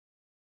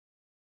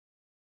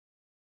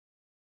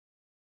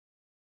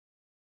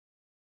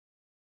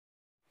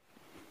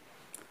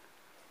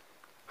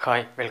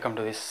Hi, welcome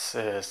to this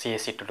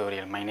CSC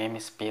tutorial. My name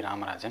is P.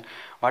 Ramarajan.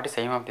 What is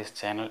the aim of this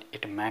channel?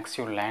 It makes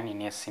you learn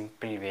in a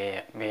simple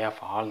way of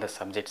all the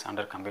subjects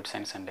under computer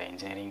science and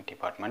engineering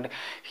department.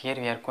 Here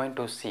we are going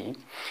to see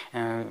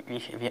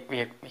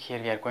here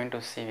we are going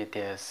to see with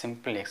a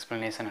simple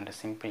explanation and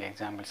simple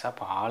examples of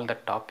all the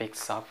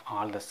topics of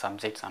all the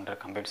subjects under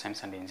computer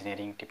science and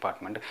engineering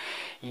department.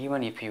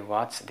 Even if you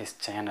watch this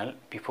channel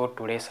before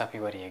 2 days of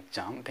your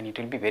exam, then it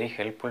will be very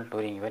helpful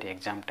during your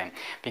exam time,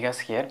 because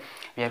here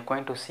we are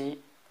going to see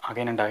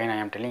again and again. I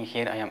am telling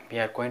here we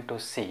are going to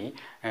see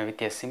with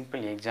a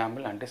simple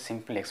example and a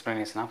simple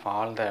explanation of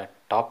all the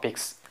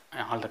topics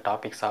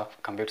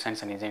of computer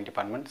science and engineering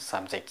department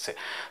subjects.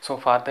 So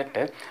for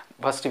that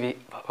first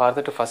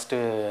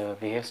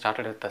we have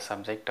started with the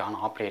subject on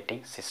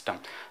operating system.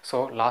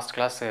 So last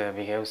class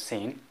we have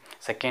seen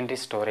secondary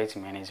storage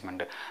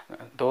management.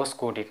 Those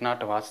who did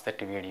not watch that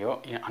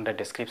video, under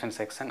description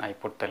section I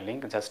put the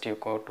link, just you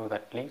go to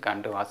that link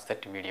and watch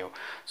that video.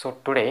 So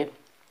today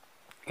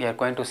we are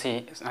going to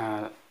see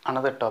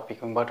another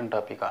topic, important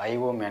topic,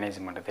 IO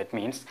management, that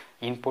means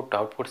input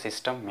output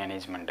system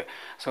management.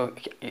 So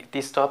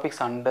these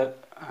topics under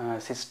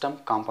system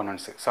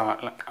components. So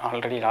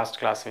already last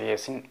class we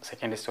have seen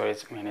secondary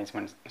storage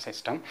management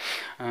system.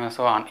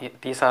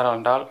 These are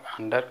all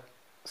under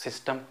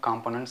system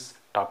components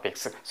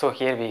topics. So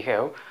here we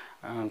have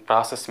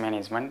process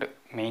management,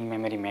 main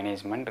memory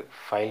management,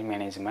 file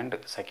management,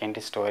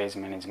 secondary storage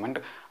management,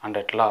 and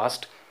at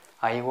last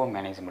IO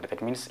management, that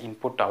means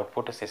input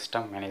output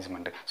system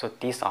management. So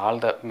these all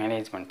the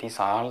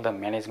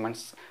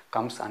managements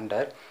comes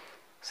under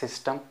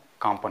system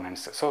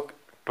components. So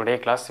today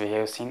class we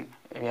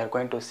are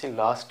going to see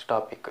last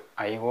topic,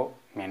 IO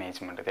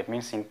management, that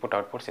means input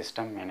output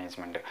system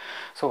management.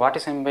 So what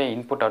is meant by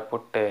input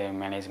output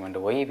management?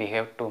 Why we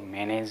have to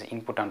manage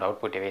input and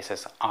output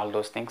devices? All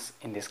those things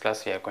in this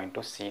class we are going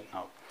to see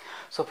now.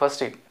 So first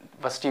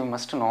you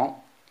must know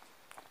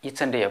each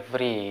and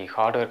every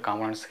hardware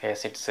components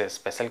has its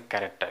special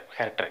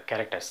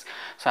characters.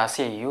 So as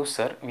a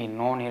user, we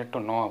no need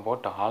to know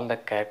about all the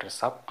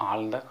characters of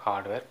all the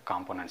hardware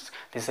components.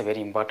 This is a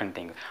very important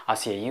thing.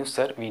 As a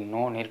user, we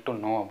no need to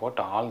know about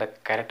all the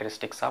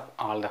characteristics of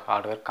all the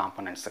hardware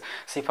components.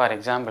 See, for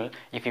example,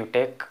 if you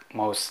take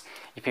mouse,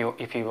 if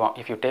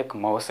you take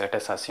mouse, let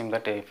us assume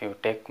that if you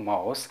take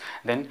mouse,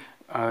 then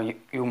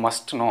you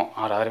must know,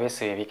 or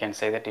otherwise we can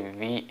say that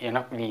we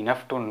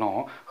enough to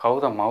know how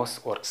the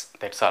mouse works,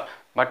 that's all.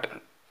 But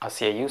as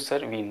a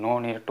user, we no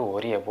need to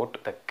worry about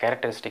the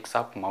characteristics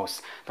of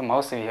mouse. The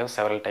mouse, we have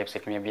several types.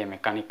 It may be a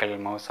mechanical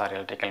mouse or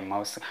electrical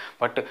mouse,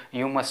 but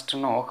you must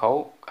know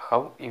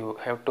how you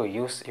have to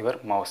use your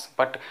mouse.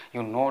 But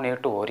you no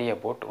need to worry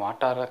about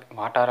what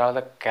are all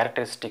the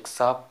characteristics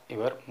of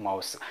your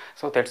mouse.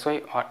 So that's why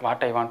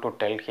what I want to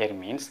tell here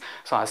means,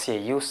 so as a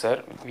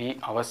user, we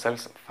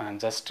ourselves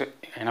just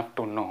enough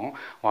to know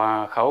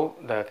how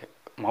the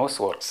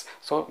mouse works.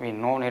 So we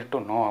no need to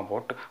know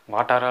about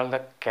what are all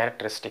the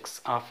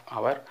characteristics of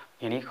our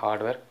any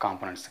hardware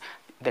components.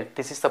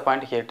 This is the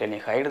point here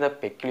telling, hide the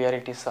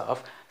peculiarities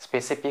of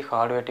specific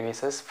hardware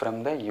devices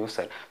from the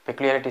user.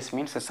 Peculiarities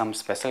means some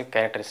special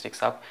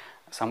characteristics of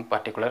some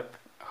particular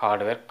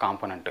hardware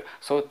component.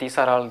 So these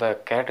are all the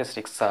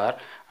characteristics are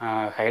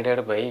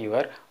hidden by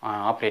your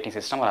operating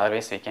system, or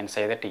otherwise we can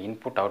say that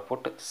input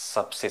output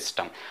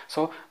subsystem.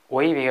 So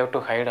why we have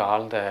to hide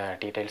all the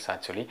details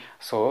actually?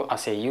 So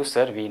as a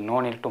user, we no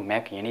need to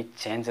make any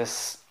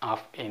changes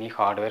of any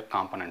hardware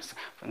components.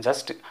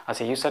 Just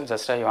as a user,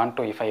 just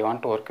if I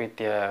want to work with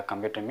a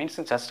computer means,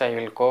 just I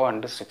will go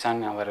and switch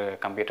on our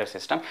computer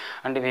system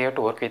and we have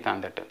to work with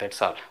on that,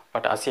 that's all.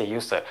 But as a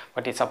user,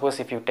 but suppose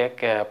if you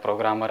take a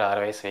programmer, or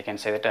otherwise we can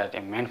say that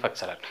a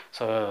manufacturer.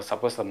 So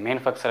suppose the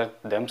manufacturer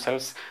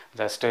themselves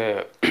just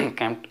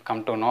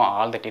come to know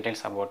all the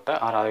details about the,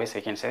 or otherwise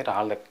we can say that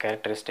all the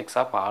characteristics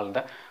of all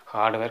the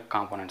hardware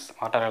components.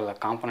 What are all the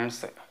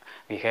components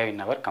we have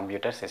in our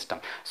computer system?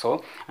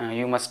 So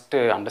you must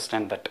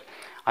understand that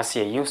as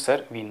a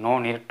user, we no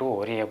need to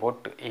worry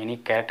about any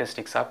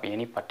characteristics of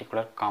any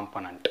particular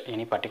component,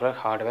 any particular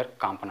hardware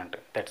component,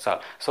 that's all.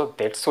 So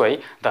that's why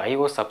the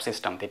IO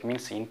subsystem, that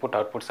means input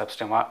output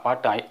subsystem,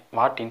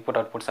 what input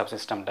output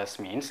subsystem does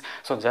means,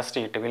 so just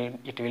it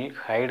will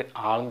hide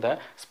all the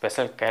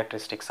special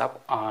characteristics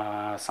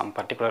of some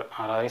particular,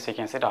 or otherwise we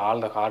can say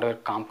all the hardware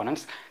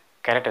components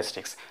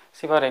characteristics.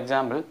 See, for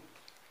example,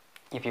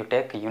 if you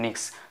take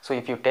Unix, so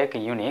if you take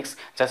Unix,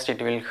 just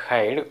it will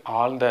hide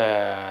all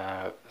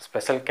the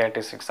special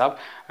characteristics of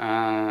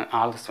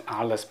all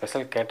the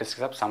special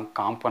characteristics of some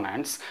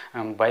components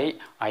by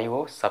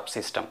IO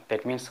subsystem.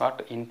 That means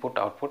what? Input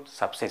output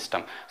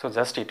subsystem. So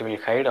just it will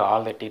hide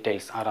all the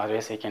details, or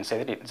otherwise we can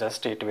say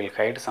that it will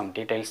hide some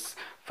details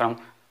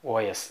from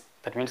OS,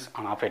 that means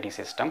an operating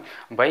system,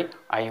 by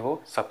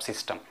IO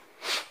subsystem.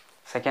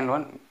 Second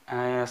one,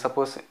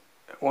 suppose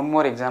one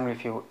more example,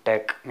 if you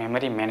take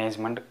memory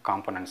management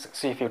components.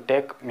 So if you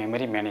take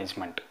memory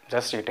management,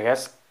 just it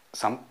has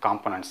some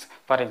components.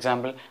 For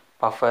example,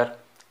 buffer,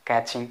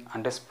 caching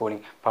and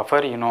spooling.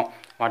 Buffer,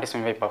 What is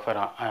meant by buffer?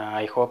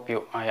 I hope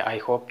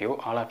you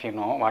all of you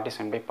know what is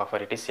meant by buffer.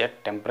 It is a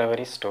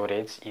temporary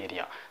storage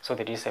area. So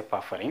that is a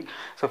buffering.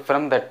 So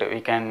from that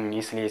we can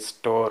easily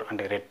store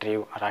and retrieve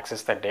or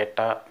access the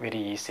data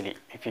very easily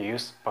if you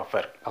use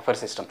buffer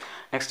system.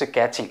 Next,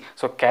 caching.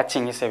 So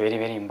caching is a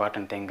very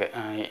important thing.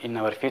 In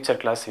our future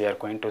class we are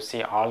going to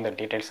see all the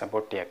details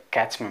about a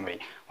cache memory.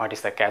 What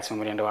is the cache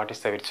memory and what is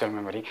the virtual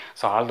memory?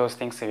 So all those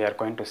things we are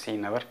going to see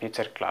in our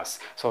future class.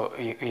 So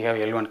we have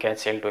L1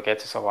 cache, L2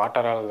 cache. So what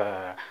are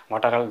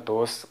all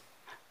those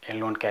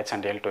L1 cache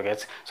and L2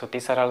 cache? So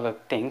these are all the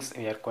things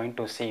we are going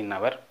to see in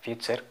our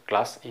future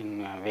class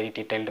in a very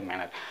detailed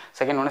manner.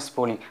 Second one is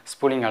spooling.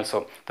 Spooling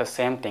also the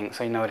same thing.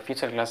 So in our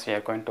future class we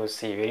are going to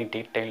see very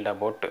detailed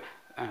about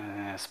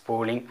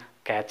spooling,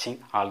 caching,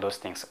 all those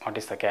things. What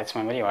is the cache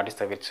memory, what is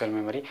the virtual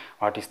memory,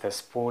 what is the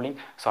spooling?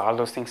 So all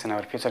those things in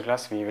our future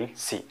class we will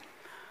see.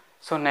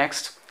 So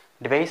next,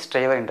 device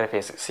driver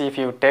interface. See, if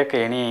you take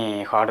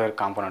any hardware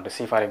component,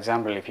 see for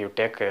example if you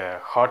take a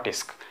hard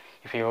disk,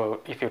 if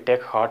you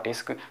take hard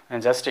disk,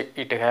 just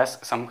it has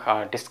some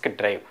disk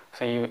drive.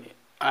 So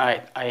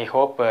I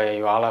hope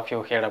you all of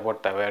you heard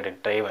about the word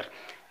driver.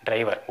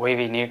 Why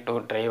we need to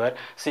driver?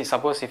 See,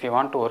 suppose if you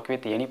want to work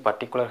with any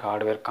particular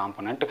hardware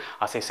component,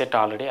 as I said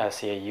already,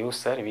 as a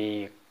user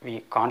we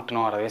can't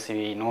know, otherwise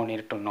we no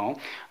need to know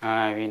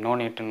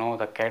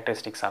the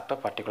characteristics of the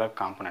particular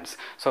components.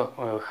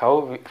 So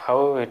how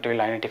it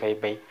will identify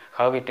by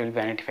how it will be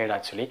identified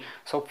actually.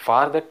 So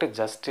for that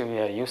just we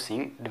are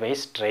using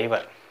device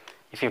driver.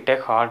 If you take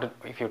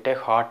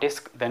hard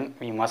disk, then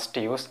we must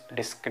use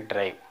disk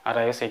drive, or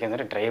else you can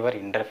say driver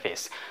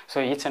interface.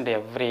 So each and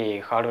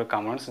every hardware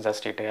components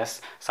just it has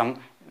some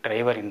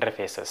driver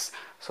interfaces.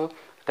 So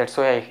that's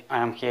why I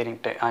am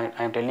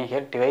telling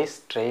here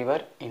device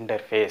driver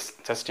interface.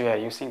 Just we are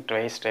using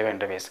device driver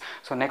interface.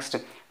 So next,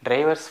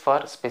 drivers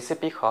for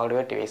specific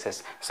hardware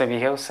devices. So we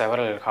have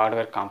several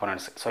hardware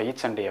components. So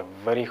each and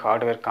every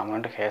hardware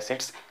component has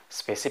its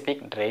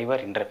specific driver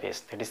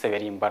interface. That is the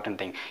very important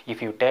thing.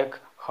 If you take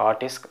hard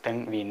disk,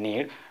 then we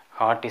need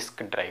hard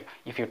disk drive.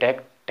 If you take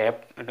tape,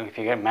 if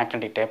you get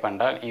magnetic tape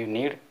and all, you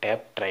need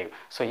tape drive.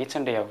 So each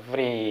and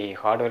every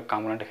hardware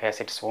component has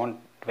its own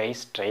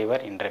device driver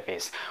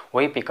interface.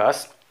 Why?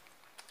 Because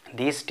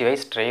this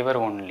device driver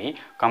only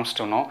comes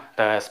to know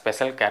the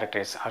special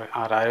characteristics or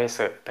always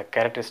the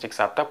characteristics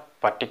of the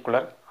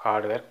particular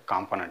hardware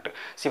component.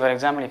 See, for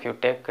example, if you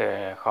take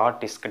a hard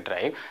disk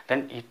drive,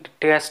 then it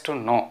has to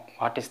know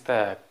what is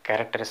the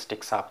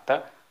characteristics of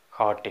the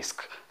hard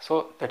disk.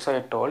 So that's why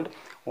I told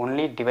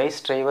only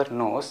device driver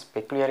knows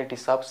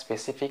peculiarities of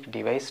specific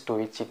device to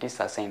which it is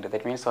assigned.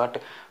 That means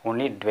what?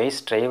 Only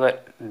device driver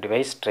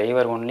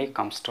only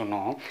comes to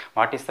know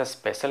what is the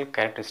special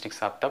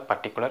characteristics of the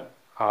particular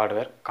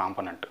hardware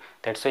component.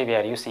 That's why we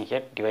are using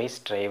here device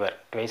driver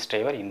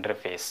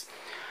interface.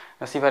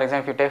 Now see, for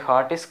example, if you take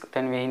hard disk,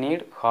 then we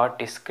need hard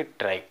disk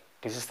drive.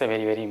 This is the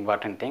very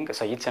important thing.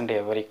 So each and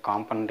every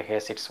component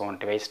has its own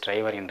device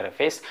driver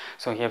interface.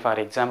 So here for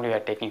example we are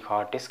taking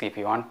hard disk. If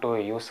you want to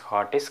use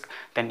hard disk,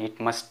 then it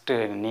must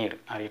need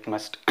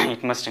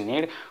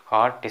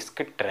hard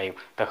disk drive.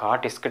 The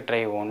hard disk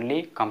drive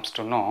only comes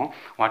to know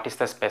what is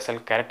the special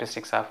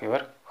characteristics of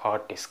your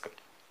hard disk.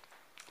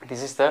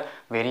 This is the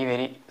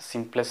very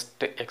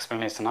simplest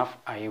explanation of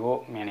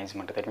I/O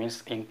management. That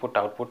means input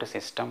output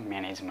system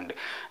management.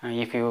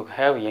 If you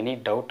have any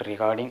doubt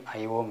regarding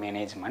I/O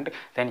management,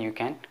 then you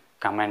can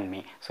comment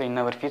me. So in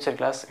our future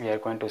class we are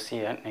going to see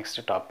a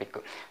next topic.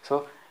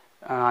 So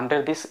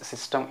under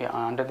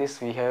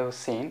this we have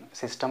seen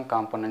system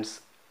components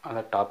on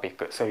the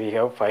topic. So we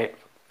have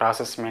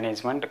process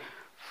management,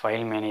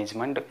 file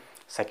management,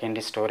 second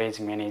is storage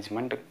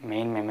management,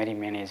 main memory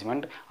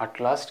management, at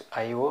last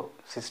I/O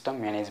system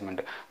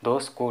management.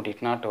 Those who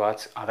did not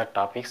watch other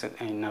topics,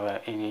 in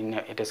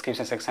a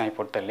description section I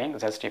put the link.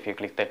 Just if you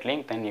click that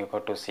link, then you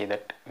got to see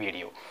that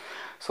video.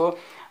 So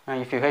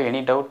if you have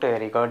any doubt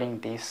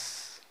regarding this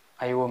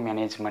I/O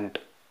management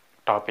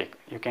topic,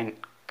 you can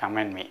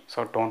comment me.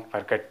 So don't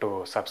forget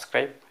to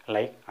subscribe,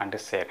 like and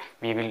share.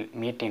 We will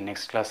meet in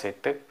next class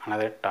with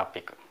another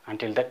topic.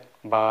 Until that,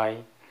 bye.